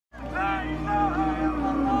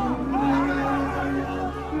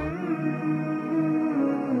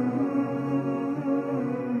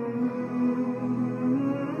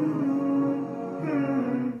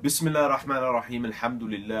Bismillah ar-Rahman ar-Rahim,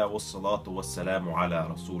 alhamdulillah, wassalatu wassalamu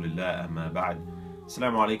ala rasulillah, amma ba'd.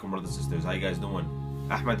 Assalamu alaikum, brothers and sisters. How you guys doing?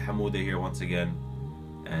 Ahmad Hammoudeh here once again,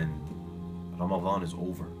 and Ramadan is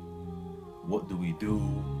over. What do we do?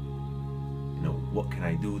 What can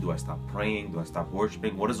I do? Do I stop praying? Do I stop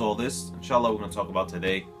worshiping? What is all this? Inshallah, we're going to talk about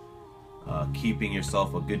today. Keeping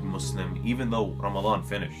yourself a good Muslim, even though Ramadan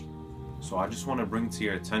finished. So I just want to bring to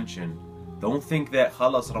your attention, don't think that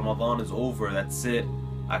khalas, Ramadan is over, that's it.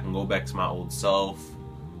 I can go back to my old self.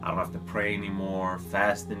 I don't have to pray anymore,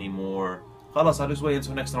 fast anymore. Khalas, I'll just wait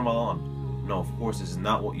until next Ramadan. No, of course, this is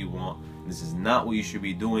not what you want. This is not what you should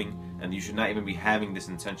be doing, and you should not even be having this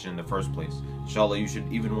intention in the first place. Inshallah, you should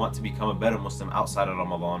even want to become a better Muslim outside of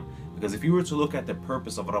Ramadan. Because if you were to look at the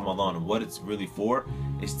purpose of Ramadan and what it's really for,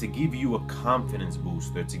 is to give you a confidence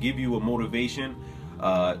booster, to give you a motivation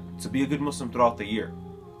to be a good Muslim throughout the year.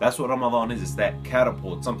 That's what Ramadan is. It's that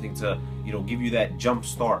catapult, something to give you that jump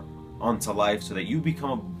start onto life so that you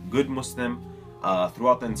become a good Muslim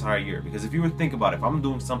throughout the entire year. Because if you were to think about it, if I'm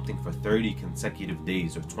doing something for 30 consecutive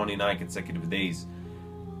days or 29 consecutive days,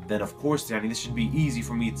 then of course, this should be easy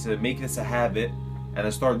for me to make this a habit and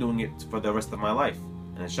then start doing it for the rest of my life.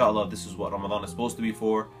 And inshallah, this is what Ramadan is supposed to be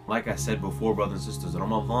for. Like I said before, brothers and sisters,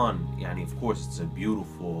 Ramadan, of course, it's a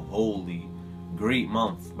beautiful, holy, great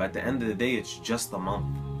month. But at the end of the day, it's just a month.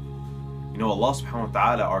 Allah subhanahu wa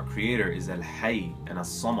ta'ala, our creator, is al-Hayy and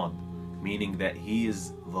as-Samad, meaning that he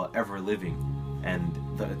is the ever-living and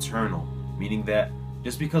the eternal. Meaning that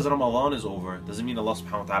just because Ramadan is over doesn't mean Allah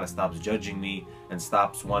subhanahu wa ta'ala stops judging me and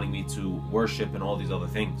stops wanting me to worship and all these other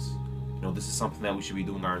things. This is something that we should be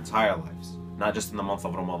doing our entire lives, not just in the month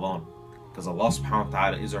of Ramadan. Because Allah subhanahu wa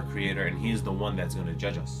ta'ala is our creator and he is the one that's going to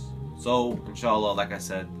judge us. So inshallah, like I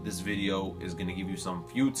said, this video is going to give you some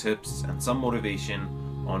few tips and some motivation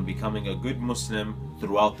on becoming a good Muslim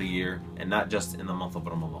throughout the year and not just in the month of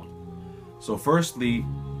Ramadan. So firstly,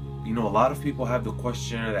 a lot of people have the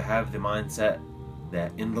question, or they have the mindset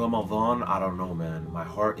that in Ramadan, I don't know, man, my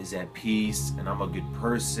heart is at peace and I'm a good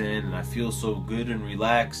person and I feel so good and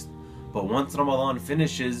relaxed. But once Ramadan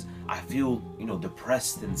finishes, I feel,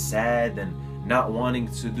 depressed and sad and not wanting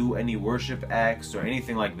to do any worship acts or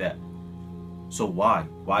anything like that. So why?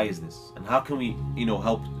 Why is this? And how can we,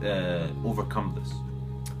 help overcome this?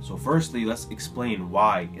 So firstly, let's explain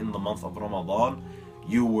why in the month of Ramadan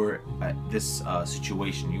you were at this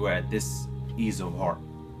situation, you were at this ease of heart.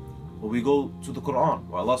 Well, we go to the Quran,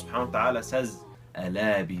 where Allah subhanahu wa ta'ala says,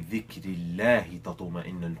 أَلَا بِذِكْرِ اللَّهِ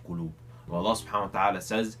تَطْمَئِنُّ الْقُلُوبِ. Where Allah subhanahu wa ta'ala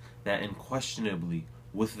says that unquestionably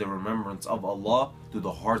with the remembrance of Allah do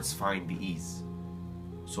the hearts find the ease.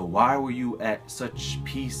 So why were you at such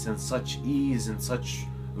peace and such ease and such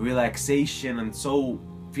relaxation and so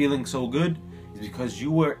feeling so good? Because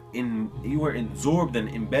you were absorbed and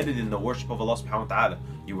embedded in the worship of Allah subhanahu wa ta'ala.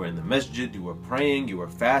 You were in the masjid, you were praying, you were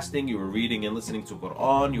fasting, you were reading and listening to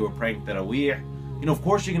Quran, you were praying Taraweeh. Of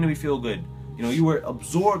course you're going to feel good. You were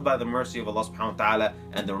absorbed by the mercy of Allah subhanahu wa ta'ala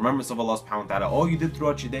and the remembrance of Allah subhanahu wa ta'ala. All you did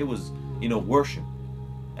throughout your day was, worship.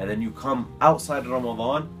 And then you come outside of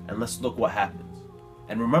Ramadan and let's look what happens.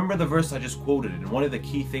 And remember the verse I just quoted, and one of the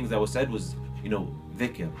key things that was said was,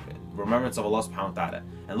 dhikr, remembrance of Allah subhanahu wa ta'ala.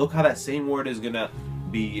 And look how that same word is going to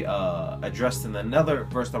be addressed in another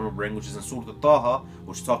verse that I'm going to bring, which is in Surah Taha,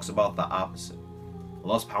 which talks about the opposite.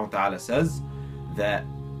 Allah subhanahu wa ta'ala says that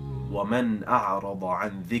وَمَنْ أَعْرَضَ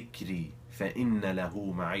عَنْ ذِكْرِي فَإِنَّ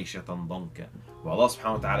لَهُ مَعِيشَةً ضَنْكَ. Where Allah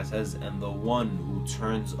subhanahu wa ta'ala says, and the one who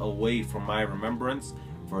turns away from my remembrance,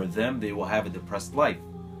 for them they will have a depressed life.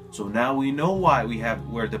 So now we know why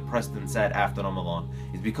we're depressed and sad after Ramadan.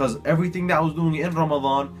 It's because everything that I was doing in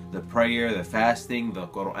Ramadan, the prayer, the fasting, the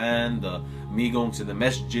Quran, me going to the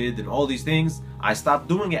masjid and all these things, I stopped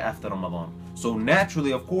doing it after Ramadan. So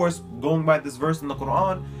naturally, of course, going by this verse in the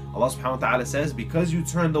Quran, Allah subhanahu wa ta'ala says, because you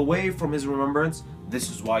turned away from his remembrance,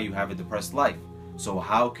 this is why you have a depressed life. So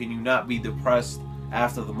how can you not be depressed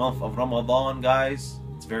after the month of Ramadan, guys?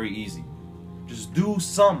 It's very easy. Just do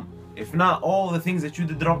some, if not all, the things that you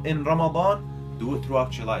did in Ramadan, do it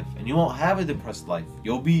throughout your life. And you won't have a depressed life.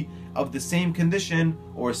 You'll be of the same condition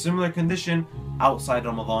or a similar condition outside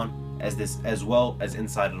Ramadan as well as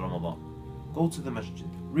inside of Ramadan. Go to the masjid,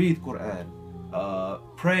 read Quran,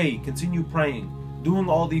 pray, continue praying, doing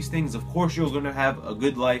all these things. Of course you're going to have a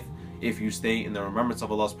good life if you stay in the remembrance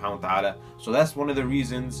of Allah subhanahu wa ta'ala. So that's one of the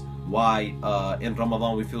reasons why in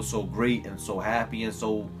Ramadan we feel so great and so happy and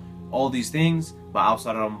so all these things, but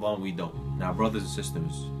outside of Ramadan we don't. Now, brothers and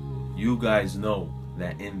sisters, you guys know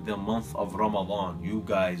that in the month of Ramadan you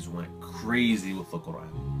guys went crazy with the Quran.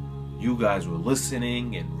 You guys were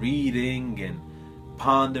listening and reading and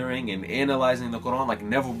pondering and analyzing the Quran like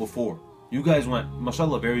never before. You guys went,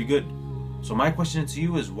 mashallah, very good. So my question to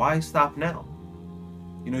you is, why stop now?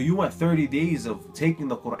 You know, you went 30 days of taking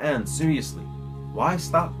the Quran seriously. Why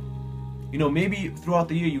stop? You know, maybe throughout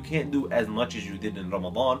the year you can't do as much as you did in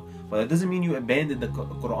Ramadan, but that doesn't mean you abandoned the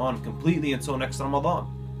Quran completely until next Ramadan.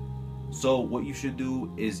 So what you should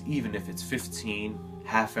do is, even if it's 15,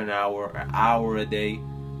 half an hour a day,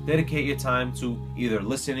 dedicate your time to either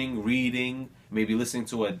listening, reading, maybe listening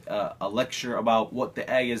to a lecture about what the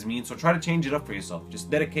ayahs mean. So try to change it up for yourself. Just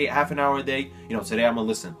dedicate half an hour a day. You know, today I'm gonna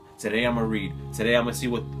listen, today I'm gonna read, today I'm gonna see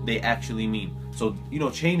what they actually mean. So, you know,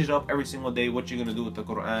 change it up every single day, what you're gonna do with the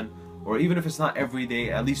Quran. Or even if it's not every day,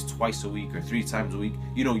 at least twice a week or 3 times a week.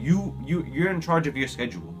 You know, you're in charge of your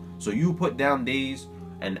schedule. So you put down days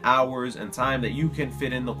and hours and time that you can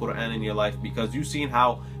fit in the Quran in your life, because you've seen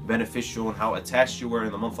how beneficial and how attached you were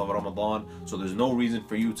in the month of Ramadan. So there's no reason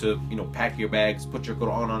for you to, you know, pack your bags, put your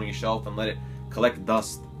Quran on your shelf and let it collect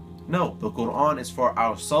dust. No, the Quran is for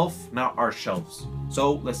ourselves, not our shelves.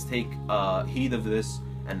 So let's take heed of this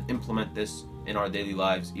and implement this in our daily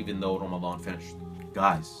lives, even though Ramadan finished.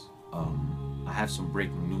 Guys, I have some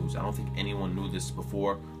breaking news. I don't think anyone knew this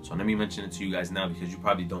before, so let me mention it to you guys now, because you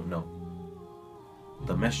probably don't know.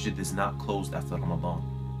 The masjid is not closed after Ramadan.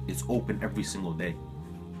 It's open every single day.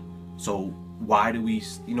 So why do we,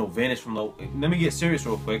 you know, vanish from the... Let me get serious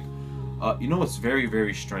real quick. You know, it's very,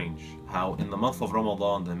 very strange how in the month of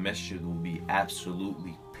Ramadan the masjid will be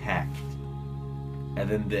absolutely packed, and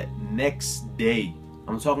then the next day,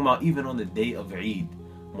 I'm talking about even on the day of Eid,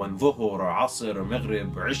 when Dhuhr or Asr or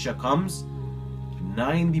Maghrib or Isha comes,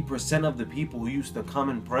 90% of the people who used to come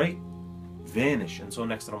and pray vanish until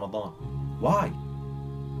next Ramadan. Why?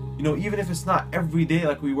 You know, even if it's not every day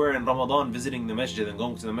like we were in Ramadan, visiting the masjid and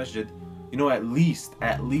going to the masjid, you know, at least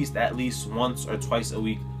once or twice a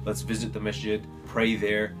week, let's visit the masjid, pray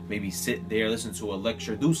there, maybe sit there, listen to a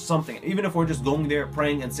lecture, do something. Even if we're just going there,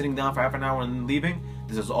 praying and sitting down for half an hour and then leaving,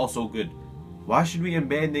 this is also good. Why should we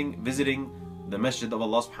abandon visiting the masjid of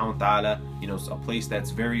Allah subhanahu wa ta'ala? You know, it's a place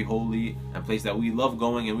that's very holy, a place that we love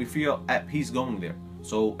going and we feel at peace going there.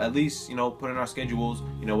 So at least, you know, put in our schedules,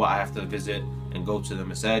 you know what, I have to visit and go to the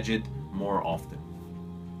masajid more often.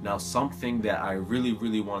 Now, something that I really,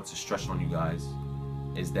 really want to stress on you guys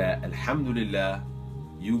is that, alhamdulillah,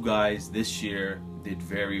 you guys this year did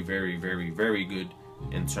very, very, very, very good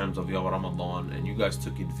in terms of your Ramadan, and you guys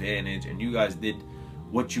took advantage and you guys did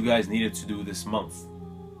what you guys needed to do this month.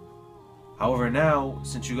 However, now,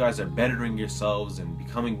 since you guys are bettering yourselves and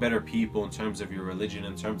becoming better people in terms of your religion,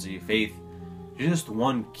 in terms of your faith, there's just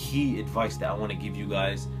one key advice that I want to give you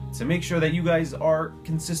guys to make sure that you guys are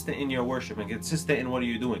consistent in your worship and consistent in what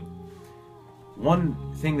you're doing. One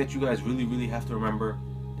thing that you guys really, really have to remember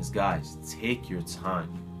is, guys, take your time.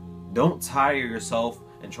 Don't tire yourself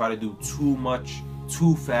and try to do too much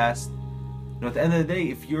too fast. You know, at the end of the day,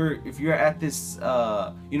 if you're at this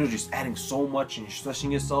you know, just adding so much and you're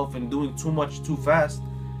stressing yourself and doing too much too fast,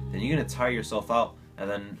 then you're gonna tire yourself out. And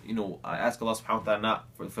then, you know, I ask Allah subhanahu wa ta'ala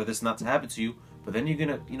for this not to happen to you, but then you're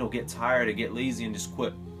gonna, you know, get tired or get lazy and just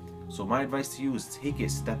quit. So my advice to you is take it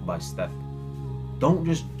step by step. Don't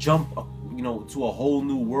just jump, you know, to a whole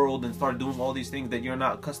new world and start doing all these things that you're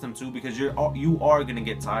not accustomed to, because you are gonna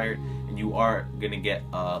get tired and you are gonna get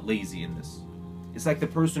lazy in this. It's like the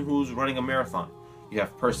person who's running a marathon. You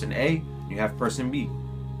have person A, and you have person B.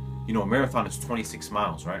 You know, a marathon is 26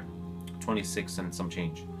 miles, right? 26 and some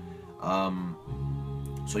change.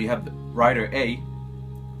 So you have the rider A,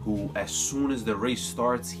 who as soon as the race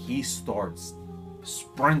starts, he starts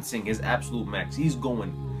sprinting his absolute max. He's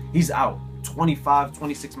out 25,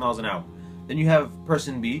 26 miles an hour. Then you have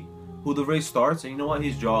person B, who the race starts, and you know what?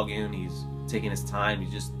 He's jogging, he's taking his time,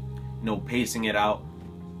 he's just, you know, pacing it out.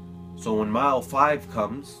 So when mile 5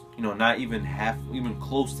 comes, you know, not even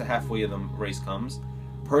close to halfway of the race comes,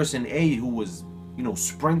 person A, who was, you know,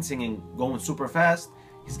 sprinting and going super fast,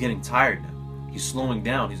 he's getting tired now. He's slowing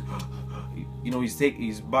down. He's, you know,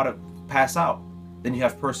 he's about to pass out. Then you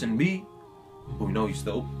have person B, who we know he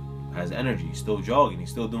still has energy. He's still jogging. He's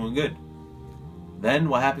still doing good. Then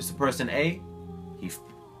what happens to person A? He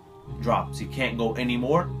drops. He can't go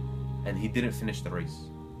anymore, and he didn't finish the race.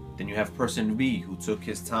 Then you have person B, who took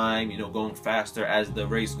his time, you know, going faster as the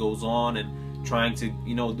race goes on and trying to,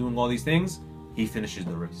 you know, doing all these things. He finishes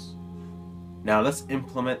the race. Now let's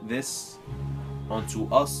implement this onto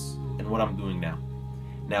us and what I'm doing now.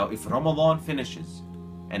 Now, if Ramadan finishes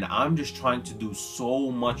and I'm just trying to do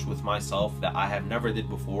so much with myself that I have never did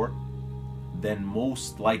before, then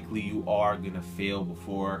most likely you are gonna fail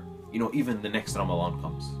before, you know, even the next Ramadan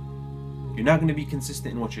comes. You're not gonna be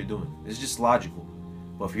consistent in what you're doing. It's just logical.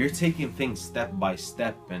 But if you're taking things step by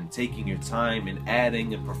step and taking your time and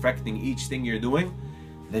adding and perfecting each thing you're doing,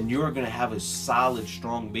 then you're going to have a solid,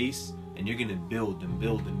 strong base, and you're going to build and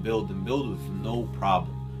build and build and build with no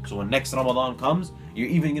problem. So when next Ramadan comes, you're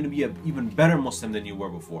even going to be an even better Muslim than you were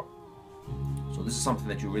before. So this is something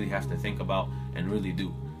that you really have to think about and really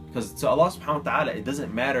do. Because to Allah subhanahu wa ta'ala, it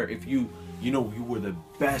doesn't matter if you were the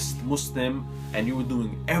best Muslim and you were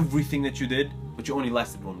doing everything that you did, but you only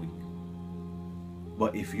lasted 1 week.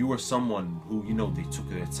 But if you were someone who, they took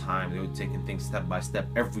their time, they were taking things step by step,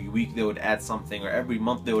 every week they would add something, or every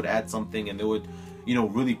month they would add something, and they would,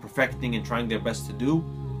 really perfecting and trying their best to do,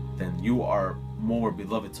 then you are more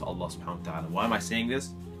beloved to Allah subhanahu wa ta'ala. Why am I saying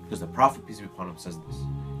this? Because the Prophet, peace be upon him, says this.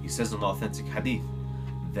 He says in the authentic hadith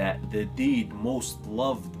that the deed most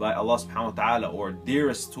loved by Allah subhanahu wa ta'ala, or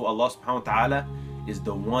dearest to Allah subhanahu wa ta'ala, is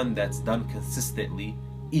the one that's done consistently,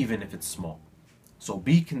 even if it's small. So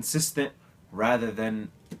be consistent rather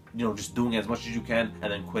than just doing as much as you can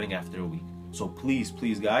and then quitting after a week. So please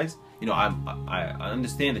guys, I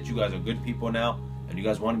understand that you guys are good people now and you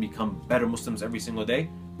guys want to become better Muslims every single day,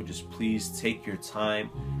 but just please take your time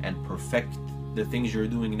and perfect the things you're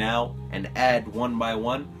doing now and add one by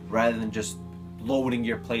one, rather than just loading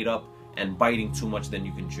your plate up and biting too much than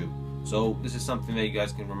you can chew. So this is something that you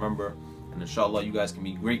guys can remember, and inshallah you guys can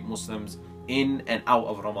be great Muslims in and out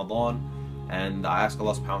of Ramadan. And I ask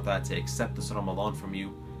Allah subhanahu wa ta'ala to accept this Ramadan from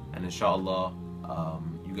you, and inshallah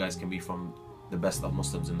you guys can be from the best of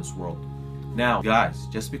Muslims in this world. Now guys,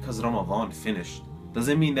 just because Ramadan finished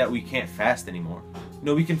doesn't mean that we can't fast anymore.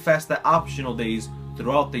 We can fast at optional days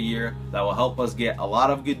throughout the year that will help us get a lot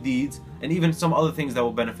of good deeds, and even some other things that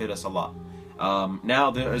will benefit us a lot.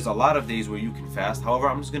 Now there is a lot of days where you can fast. However,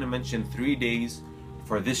 I'm just going to mention 3 days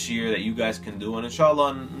for this year that you guys can do, and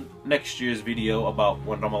inshallah in next year's video about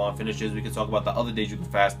when Ramadan finishes we can talk about the other days you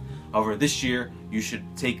can fast. However, this year you should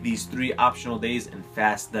take these 3 optional days and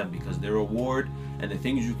fast them, because their reward and the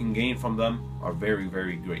things you can gain from them are very,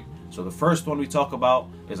 very great. So the first one we talk about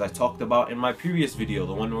is I talked about in my previous video,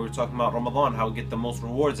 the one where we were talking about Ramadan, how to get the most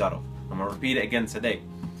rewards out of. I'm going to repeat it again today.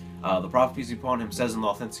 The Prophet, peace be upon him, says in the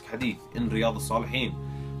authentic hadith in Riyadh al-Salihin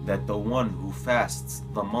that the one who fasts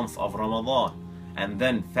the month of Ramadan and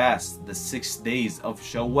then fasts the 6 days of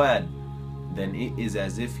Shawwal, then it is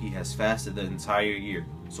as if he has fasted the entire year.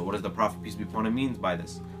 So what does the Prophet, peace be upon him, means by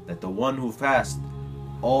this? That the one who fasts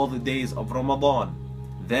all the days of Ramadan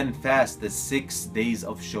then fast the 6 days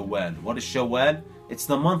of Shawwal. What is Shawwal? It's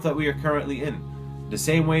the month that we are currently in. The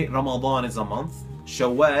same way Ramadan is a month,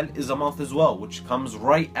 Shawwal is a month as well, which comes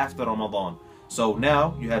right after Ramadan. So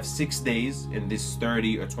now you have 6 days in this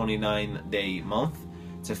 30 or 29 day month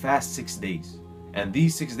to fast 6 days. And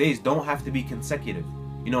these 6 days don't have to be consecutive.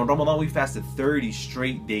 In Ramadan we fasted 30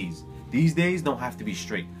 straight days. These days don't have to be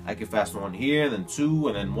straight. I can fast 1 here, then 2,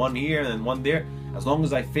 and then 1 here, and then 1 there. As long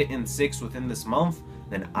as I fit in 6 within this month,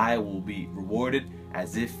 then I will be rewarded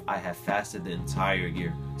as if I have fasted the entire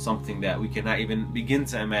year. Something that we cannot even begin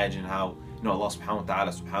to imagine how, Allah subhanahu wa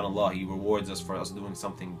ta'ala, subhanallah, He rewards us for us doing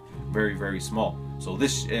something very, very small. So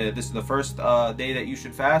this is the first day that you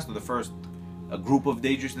should fast, or the first group of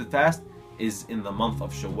days you should fast, is in the month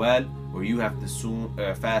of Shawwal, where you have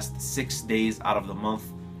to fast 6 days out of the month.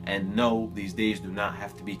 And no, these days do not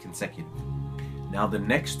have to be consecutive. Now the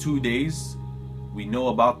next 2 days, we know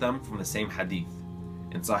about them from the same hadith.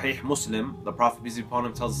 In Sahih Muslim, the Prophet, peace be upon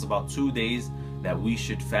him, tells us about 2 days that we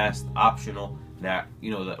should fast optional, that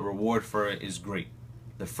the reward for it is great.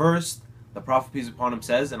 The first, the Prophet, peace be upon him,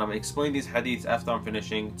 says, and I'm going to explain these hadiths after I'm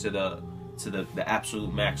finishing to the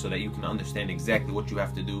absolute max, so that you can understand exactly what you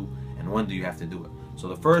have to do and when do you have to do it. So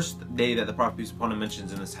the first day that the Prophet, peace be upon him,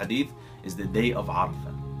 mentions in this hadith is the day of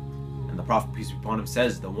Arafah. And the Prophet, peace be upon him,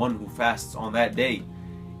 says the one who fasts on that day,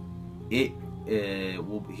 he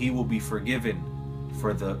will be forgiven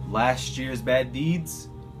for the last year's bad deeds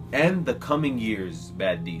and the coming year's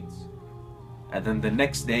bad deeds. And then the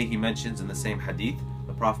next day he mentions in the same hadith,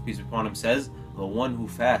 the Prophet, peace be upon him, says the one who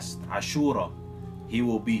fasts Ashura, he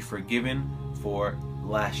will be forgiven for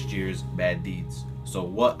last year's bad deeds. So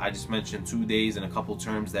what I just mentioned, 2 days and a couple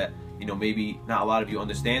terms that maybe not a lot of you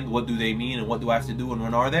understand. What do they mean and what do I have to do and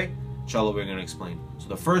when are they? Inshallah, we're going to explain. So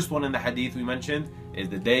the first one in the hadith we mentioned is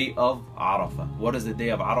the day of Arafah. What is the day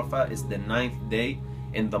of Arafah? It's the 9th day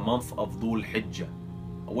in the month of Dhul Hijjah.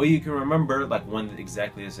 A way you can remember like when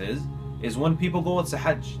exactly this is when people go to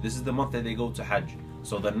Hajj. This is the month that they go to Hajj.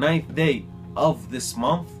 So the 9th day of this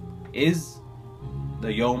month is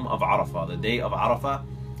the Yom of Arafah, the day of Arafah.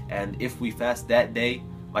 And if we fast that day,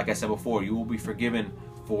 like I said before, you will be forgiven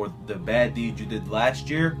for the bad deeds you did last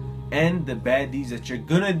year and the bad deeds that you're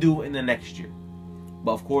gonna do in the next year.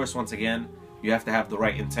 But of course, once again, you have to have the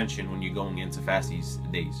right intention when you're going in to fast these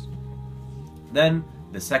days. Then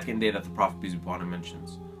the second day that the Prophet peace be upon him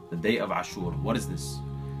mentions, the day of Ashura. What is this?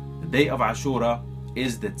 The day of Ashura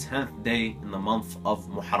is the 10th day in the month of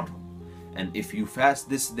Muharram. And if you fast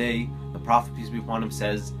this day, the Prophet peace be upon him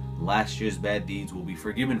says, last year's bad deeds will be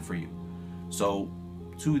forgiven for you. So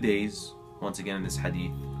 2 days, once again in this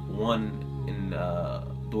hadith, one in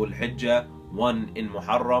Dhul Hijjah, one in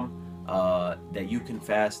Muharram, that you can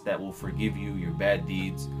fast that will forgive you your bad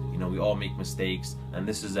deeds. You know, we all make mistakes, and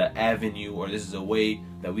this is an avenue, or this is a way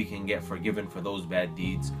that we can get forgiven for those bad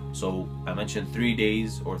deeds. So I mentioned 3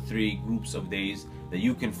 days or 3 groups of days that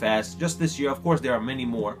you can fast just this year. Of course there are many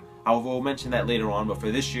more, however we'll mention that later on, but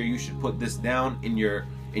for this year you should put this down in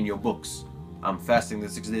your books. I'm fasting the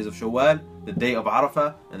 6 days of Shawwal, the day of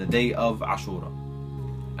Arafah, and the day of Ashura.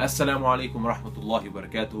 Assalamu alaikum wa rahmatullahi wa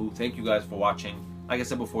barakatuh. Thank you guys for watching. Like I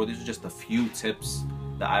said before, these are just a few tips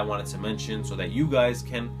that I wanted to mention so that you guys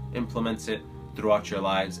can implement it throughout your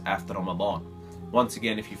lives after Ramadan. Once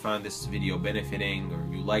again, if you found this video benefiting,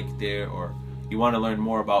 or you liked it, or you want to learn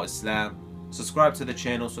more about Islam, subscribe to the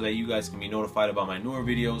channel so that you guys can be notified about my newer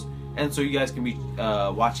videos, and so you guys can be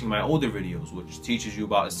watching my older videos, which teaches you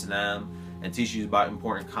about Islam and teaches you about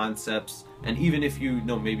important concepts. And even if you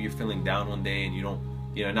know, maybe you're feeling down one day and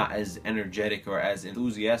you're not as energetic or as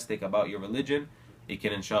enthusiastic about your religion, it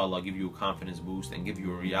can inshallah give you a confidence boost and give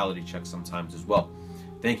you a reality check sometimes as well.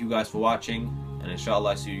 Thank you guys for watching, and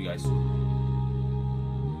inshallah I see you guys soon.